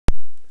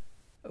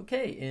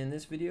Okay, in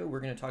this video we're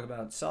going to talk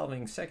about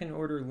solving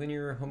second-order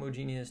linear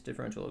homogeneous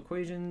differential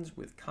equations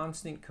with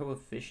constant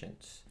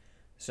coefficients.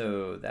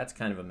 So that's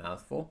kind of a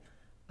mouthful.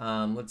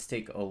 Let's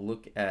take a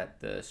look at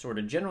the sort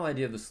of general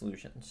idea of the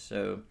solutions.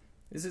 So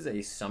this is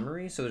a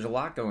summary, so there's a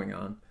lot going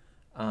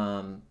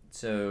on.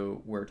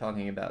 So we're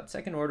talking about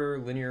second-order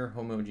linear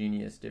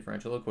homogeneous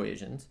differential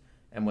equations,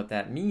 and what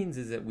that means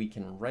is that we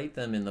can write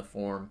them in the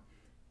form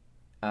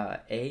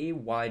a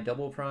y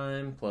double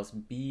prime plus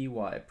b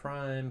y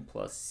prime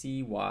plus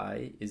c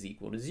y is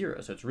equal to 0.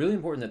 So it's really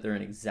important that they're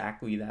in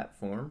exactly that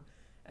form.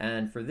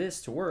 And for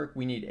this to work,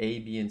 we need a,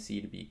 b, and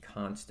c to be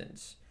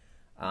constants.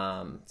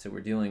 So we're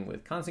dealing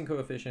with constant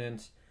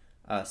coefficients.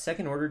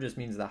 Second order just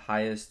means the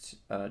highest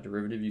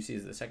derivative you see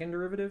is the second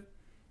derivative.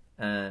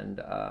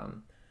 And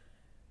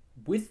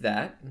with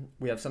that,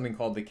 we have something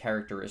called the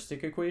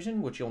characteristic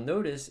equation, which you'll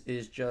notice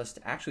is just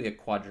actually a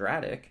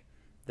quadratic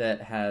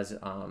that has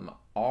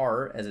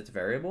r as its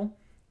variable,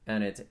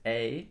 and it's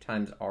a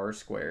times r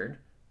squared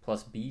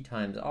plus b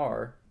times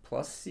r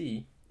plus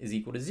c is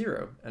equal to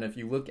 0. And if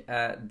you look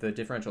at the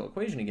differential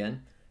equation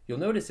again, you'll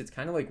notice it's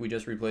kind of like we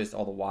just replaced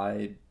all the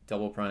y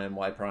double prime,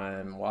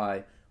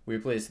 y. We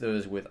replaced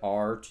those with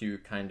r to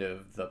kind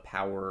of the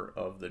power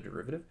of the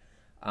derivative.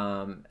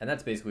 And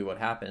that's basically what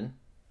happened.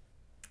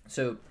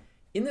 So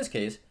in this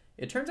case,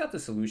 it turns out the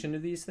solution to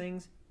these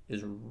things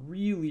is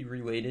really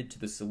related to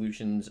the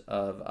solutions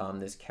of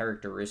this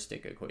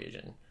characteristic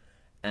equation.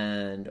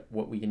 And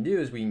what we can do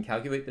is we can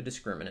calculate the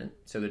discriminant.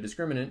 So the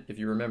discriminant, if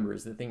you remember,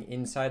 is the thing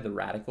inside the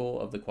radical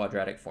of the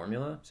quadratic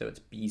formula. So it's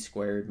b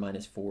squared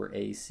minus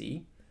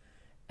 4ac.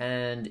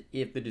 And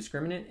if the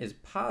discriminant is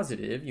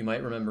positive, you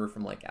might remember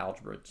from like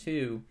algebra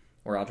 2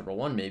 or algebra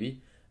 1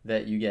 maybe,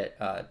 that you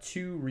get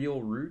two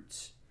real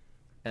roots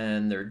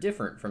and they're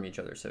different from each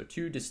other. So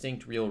two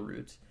distinct real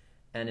roots.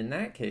 And in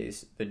that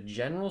case, the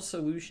general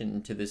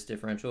solution to this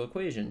differential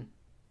equation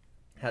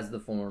has the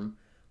form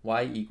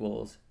y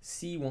equals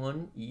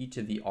c1 e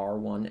to the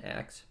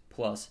r1x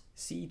plus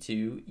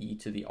c2 e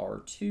to the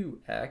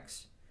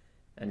r2x,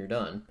 and you're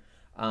done.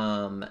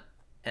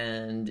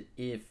 And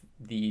if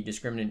the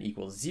discriminant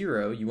equals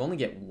 0, you only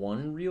get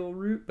one real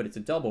root, but it's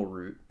a double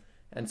root.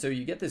 And so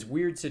you get this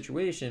weird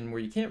situation where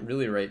you can't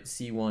really write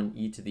c1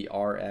 e to the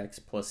rx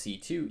plus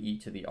c2 e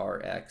to the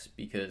rx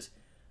because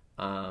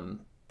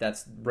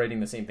that's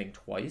writing the same thing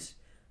twice.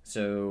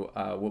 So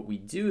what we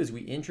do is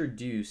we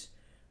introduce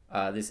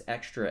this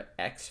extra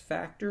x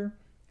factor,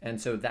 and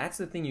so that's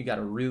the thing you got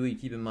to really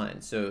keep in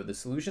mind. So the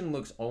solution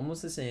looks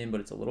almost the same, but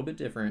it's a little bit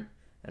different,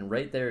 and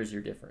right there is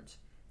your difference.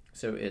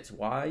 So it's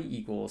y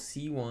equals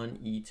c1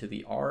 e to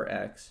the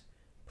rx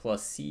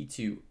plus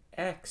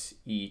c2x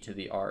e to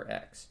the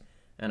rx.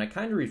 And I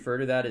kind of refer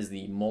to that as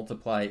the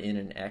multiply in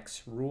an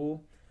x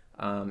rule,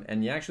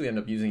 and you actually end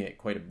up using it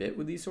quite a bit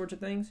with these sorts of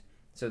things.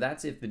 So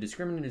that's if the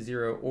discriminant is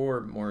 0,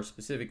 or more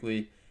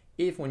specifically,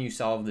 if when you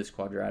solve this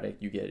quadratic,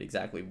 you get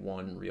exactly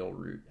one real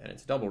root, and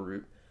it's a double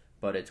root,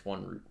 but it's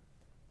one root.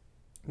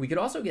 We could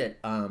also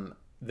get the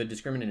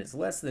discriminant is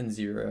less than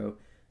 0,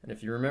 and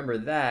if you remember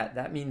that,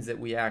 that means that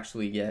we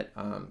actually get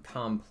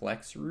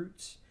complex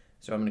roots.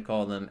 So I'm going to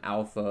call them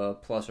alpha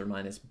plus or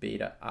minus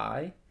beta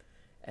I.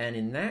 And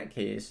in that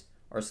case,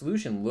 our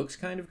solution looks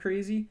kind of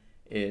crazy.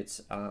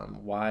 It's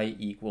y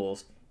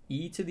equals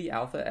e to the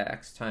alpha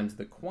x times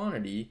the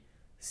quantity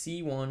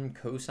c1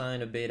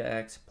 cosine of beta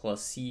x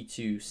plus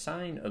c2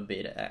 sine of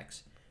beta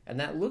x. And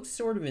that looks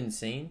sort of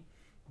insane,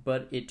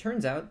 but it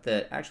turns out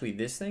that actually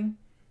this thing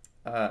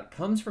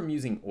comes from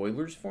using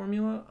Euler's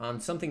formula on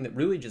something that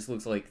really just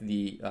looks like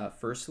the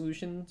first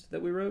solutions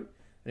that we wrote.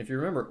 And if you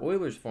remember,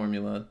 Euler's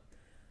formula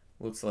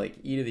looks like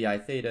e to the I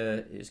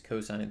theta is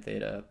cosine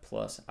theta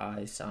plus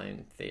I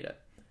sine theta.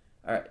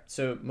 All right,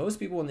 so most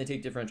people when they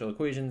take differential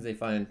equations, they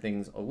find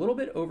things a little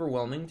bit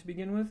overwhelming to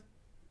begin with.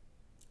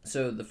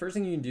 So the first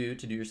thing you can do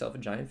to do yourself a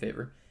giant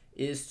favor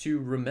is to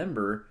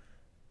remember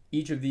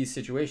each of these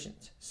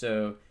situations.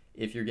 So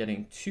if you're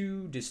getting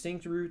two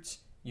distinct roots,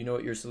 you know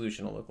what your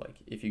solution will look like.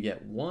 If you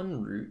get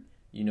one root,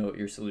 you know what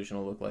your solution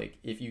will look like.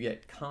 If you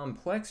get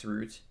complex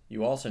roots,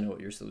 you also know what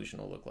your solution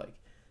will look like.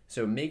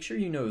 So make sure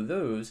you know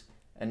those.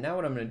 And now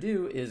what I'm going to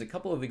do is a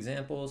couple of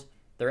examples.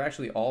 They're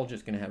actually all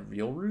just going to have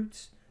real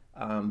roots,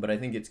 but I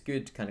think it's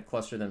good to kind of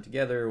cluster them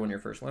together when you're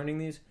first learning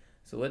these.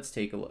 So let's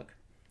take a look.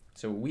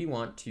 So we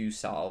want to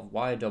solve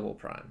y double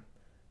prime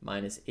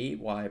minus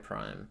 8y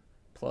prime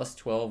plus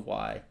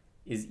 12y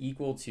is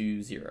equal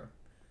to 0.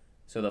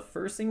 So the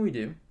first thing we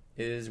do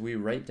is we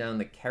write down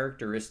the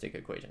characteristic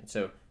equation.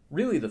 So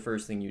really the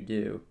first thing you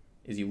do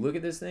is you look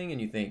at this thing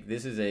and you think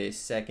this is a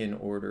second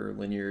order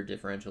linear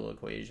differential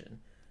equation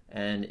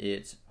and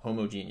it's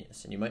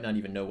homogeneous. And you might not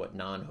even know what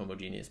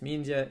non-homogeneous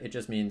means yet. It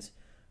just means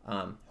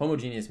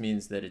homogeneous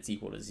means that it's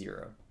equal to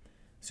 0.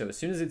 So as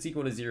soon as it's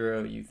equal to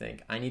 0, you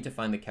think, I need to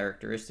find the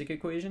characteristic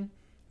equation,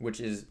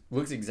 which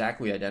looks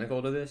exactly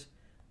identical to this,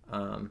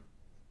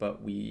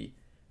 but we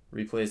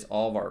replace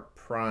all of our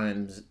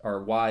primes,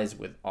 our y's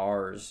with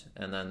r's,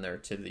 and then they're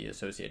to the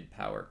associated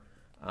power.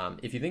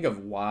 If you think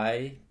of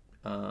y,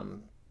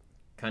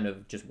 kind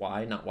of just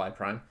y, not y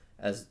prime,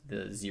 as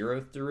the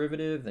 0th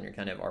derivative, then you're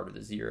kind of r to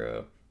the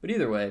 0. But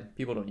either way,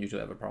 people don't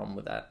usually have a problem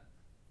with that.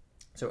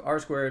 So r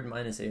squared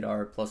minus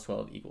 8r plus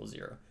 12 equals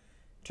 0.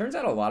 Turns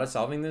out a lot of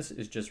solving this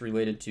is just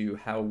related to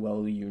how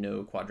well you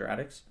know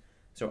quadratics.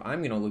 So I'm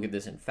going to look at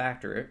this and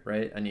factor it,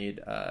 right? I need,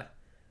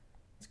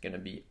 it's going to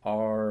be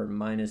r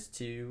minus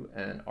 2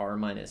 and r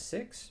minus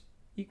 6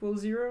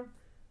 equals 0,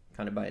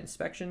 kind of by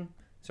inspection.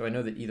 So I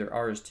know that either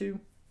r is 2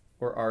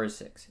 or r is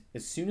 6.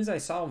 As soon as I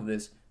solve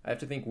this, I have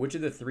to think, which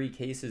of the three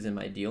cases am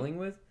I dealing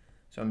with?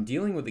 So I'm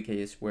dealing with the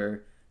case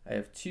where I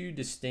have two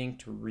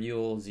distinct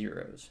real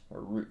zeros,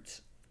 or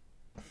roots.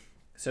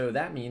 So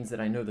that means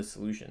that I know the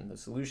solution. The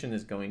solution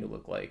is going to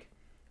look like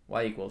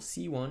y equals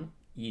c1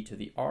 e to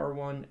the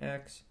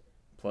r1x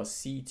plus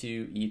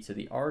c2 e to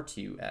the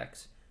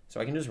r2x. So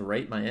I can just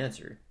write my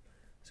answer.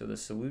 So the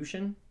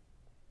solution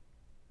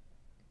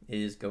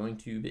is going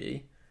to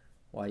be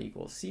y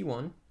equals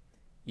c1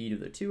 e to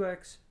the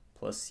 2x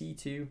plus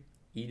c2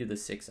 e to the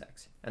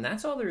 6x. And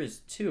that's all there is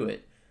to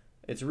it.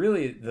 It's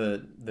really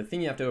the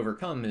thing you have to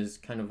overcome is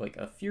kind of like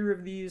a fear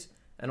of these,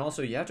 and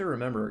also you have to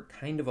remember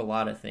kind of a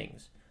lot of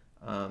things.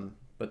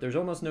 But there's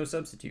almost no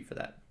substitute for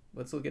that.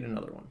 Let's look at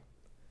another one.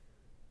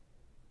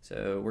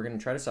 So we're going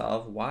to try to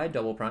solve y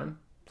double prime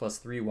plus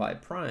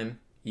 3y prime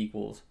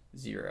equals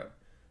 0.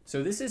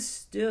 So this is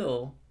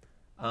still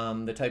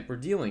the type we're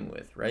dealing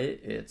with, right?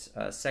 It's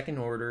second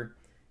order,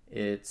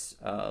 it's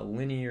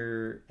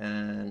linear,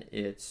 and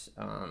it's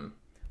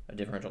a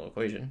differential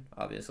equation,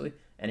 obviously,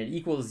 and it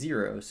equals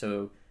 0,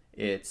 so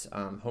it's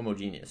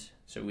homogeneous.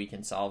 So we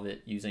can solve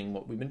it using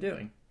what we've been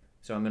doing.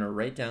 So I'm going to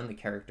write down the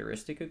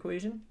characteristic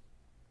equation.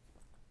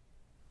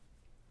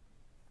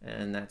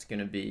 And that's going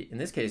to be, in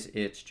this case,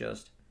 it's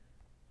just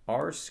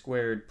r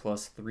squared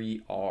plus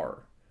 3r.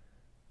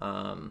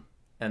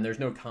 And there's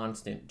no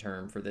constant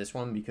term for this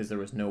one because there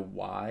was no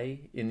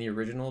y in the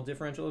original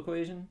differential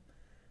equation.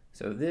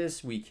 So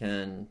this we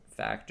can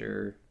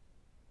factor,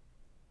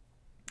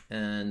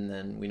 and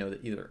then we know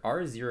that either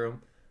r is 0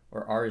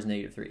 or r is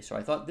negative 3. So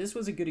I thought this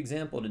was a good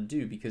example to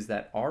do because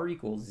that r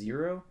equals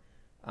 0,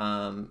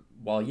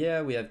 while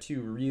yeah, we have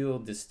two real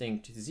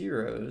distinct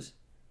zeros,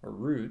 or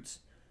roots,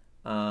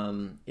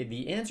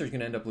 the answer is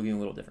going to end up looking a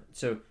little different.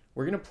 So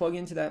we're going to plug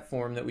into that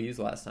form that we used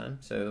last time.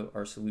 So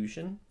our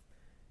solution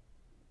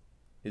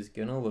is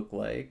going to look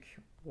like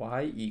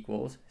y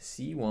equals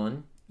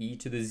c1 e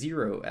to the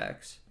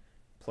 0x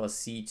plus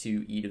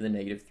c2 e to the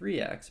negative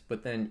 3x,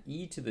 but then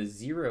e to the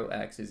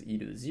 0x is e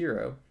to the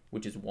 0,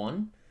 which is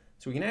 1.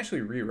 So we can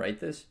actually rewrite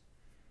this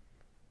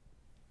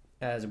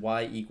as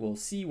y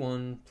equals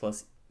c1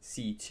 plus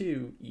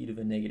c2 e to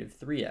the negative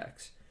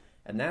 3x.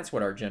 And that's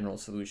what our general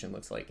solution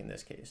looks like in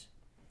this case.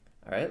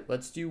 All right,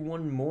 let's do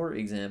one more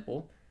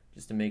example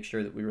just to make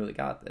sure that we really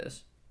got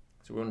this.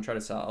 So we're going to try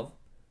to solve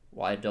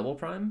y double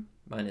prime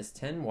minus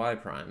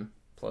 10y prime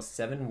plus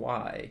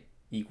 7y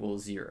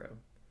equals 0.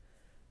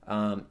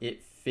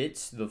 It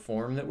fits the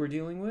form that we're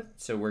dealing with,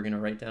 so we're going to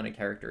write down a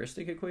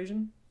characteristic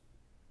equation.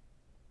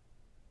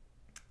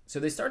 So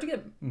they start to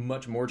get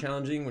much more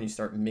challenging when you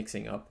start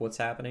mixing up what's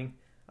happening.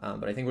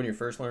 But I think when you're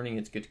first learning,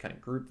 it's good to kind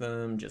of group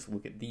them, just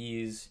look at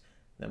these,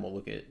 then we'll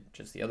look at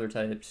just the other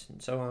types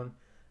and so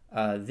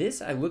on.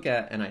 This I look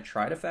at and I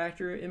try to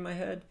factor it in my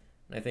head,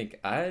 and I think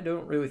I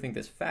don't really think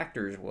this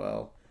factors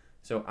well,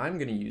 so I'm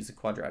going to use the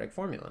quadratic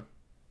formula.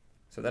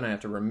 So then I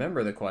have to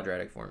remember the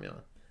quadratic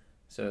formula.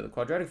 So the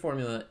quadratic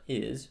formula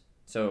is,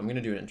 so I'm going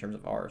to do it in terms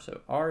of r.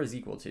 So r is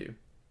equal to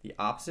the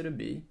opposite of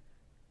b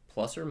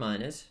plus or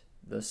minus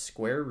the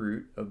square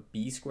root of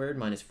b squared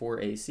minus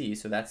 4ac,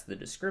 so that's the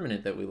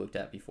discriminant that we looked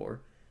at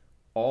before,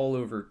 all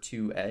over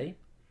 2a.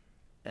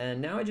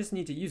 And now I just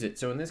need to use it.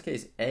 So in this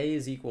case, a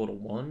is equal to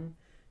 1,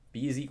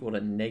 b is equal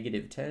to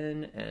negative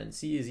 10, and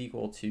c is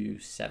equal to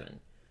 7.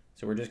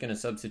 So we're just going to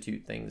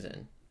substitute things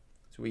in.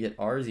 So we get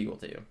r is equal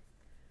to,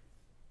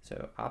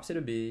 so opposite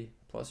of b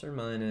plus or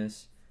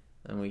minus,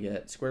 and we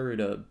get square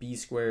root of b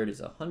squared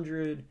is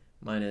 100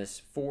 minus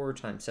 4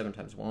 times 7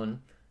 times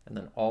 1, and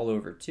then all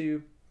over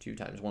 2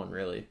 times 1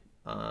 really.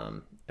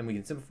 And we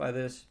can simplify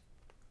this.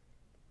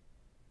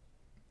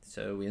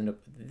 So we end up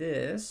with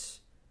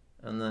this,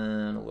 and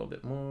then a little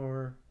bit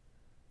more.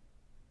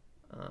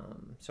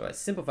 So I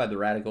simplified the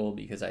radical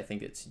because I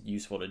think it's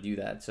useful to do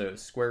that. So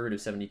square root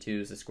of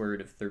 72 is the square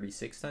root of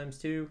 36 times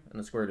 2, and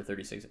the square root of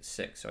 36 is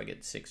 6, so I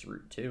get 6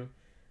 root 2.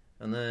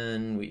 And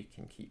then we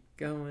can keep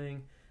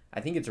going.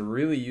 I think it's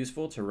really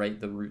useful to write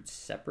the roots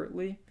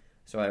separately.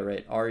 So I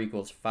write r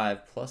equals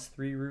 5 plus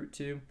 3 root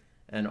 2,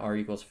 and r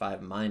equals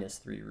 5 minus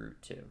 3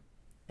 root 2.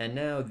 And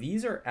now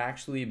these are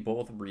actually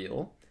both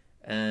real,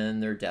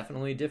 and they're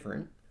definitely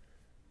different.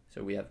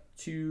 So we have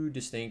two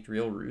distinct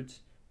real roots,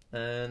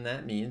 and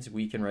that means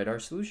we can write our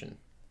solution.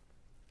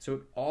 So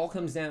it all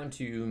comes down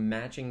to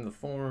matching the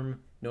form,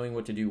 knowing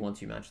what to do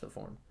once you match the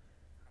form.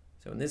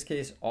 So in this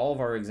case, all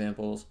of our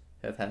examples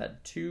have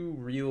had two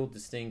real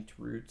distinct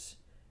roots,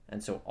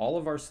 and so all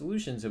of our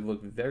solutions have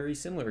looked very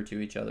similar to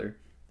each other.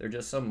 They're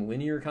just some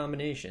linear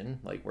combination,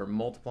 like we're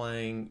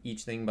multiplying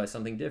each thing by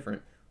something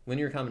different,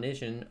 linear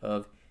combination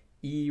of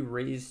e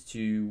raised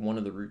to one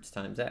of the roots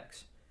times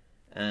x.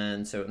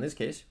 And so in this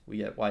case, we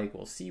get y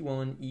equals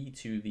c1 e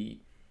to the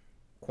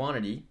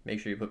quantity, make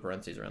sure you put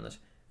parentheses around this,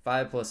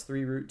 5 plus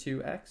 3 root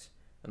 2x,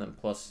 and then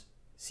plus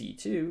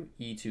c2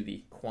 e to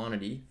the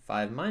quantity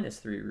 5 minus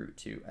 3 root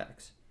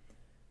 2x.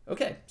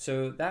 Okay,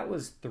 so that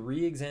was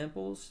 3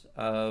 examples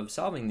of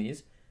solving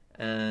these,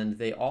 and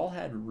they all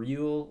had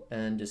real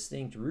and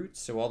distinct roots,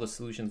 so all the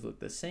solutions look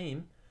the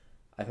same.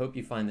 I hope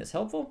you find this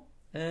helpful,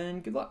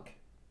 and good luck.